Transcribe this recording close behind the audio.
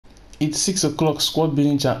It's 6 o'clock. Squad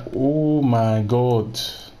building chat. Oh my god.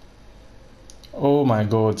 Oh my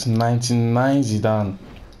god. 99 Zidane.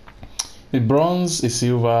 A bronze, a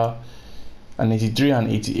silver, an 83 and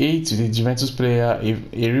 88 with a Juventus player,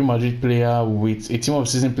 a Real Madrid player with a team of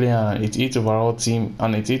season player, and 88 overall team,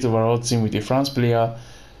 and 88 overall team with a France player,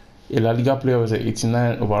 a La Liga player with an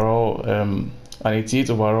 89 overall, an 88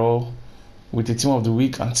 overall with a team of the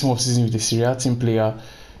week and team of season with a Serie A team player,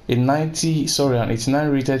 an 89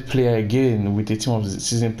 rated player again with a team of the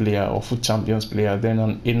season player or FUT Champions player, then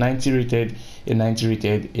a 90 rated, a 90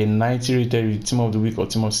 rated, a 90 rated with team of the week or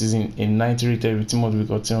team of season, a 90 rated with team of the week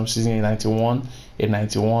or team of season, a 91, a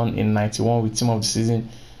 91, a 91 with team of the season,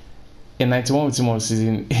 a 91 with team of the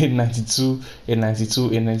season, a 92, a 92,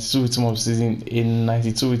 a 92 with team of the season, a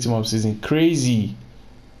 92 with team of the season. Crazy,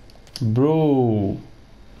 bro.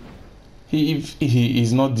 He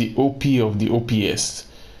is not the OP of the OPS.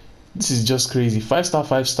 This is just crazy. 5-star,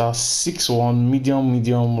 5-star, 6-1,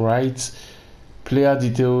 medium, right. Player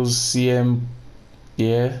details, CM.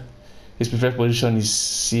 Yeah, his preferred position is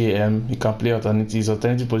CM. He can play alternatives. His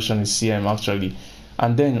alternative position is CM actually.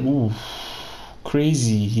 And then, ooh,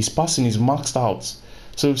 crazy. His passing is maxed out.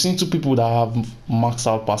 So we've seen two people that have maxed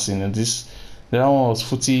out passing, and this, the other one was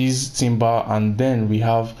Futties, Timber, and then we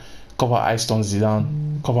have cover icon Zidane.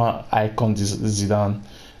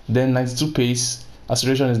 Then 92 pace.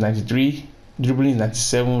 Acceleration is 93, dribbling is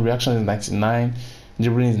 97, reaction is 99,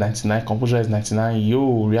 dribbling is 99, composure is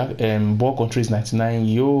 99, ball control is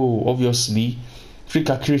 99, obviously. Free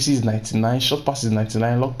accuracy is 99, short pass is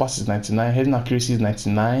 99, long pass is 99, heading accuracy is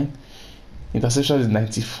 99, interception is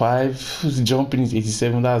 95, jumping is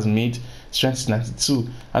 87, that's mid, strength is 92.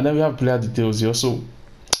 And then we have player details. He also,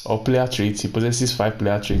 or player traits, he possesses 5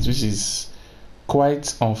 player traits, which is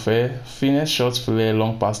quite unfair. Finesse, short flair,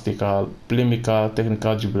 long pass taker, playmaker,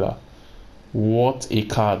 technical dribbler. What a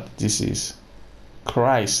card this is.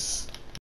 Christ.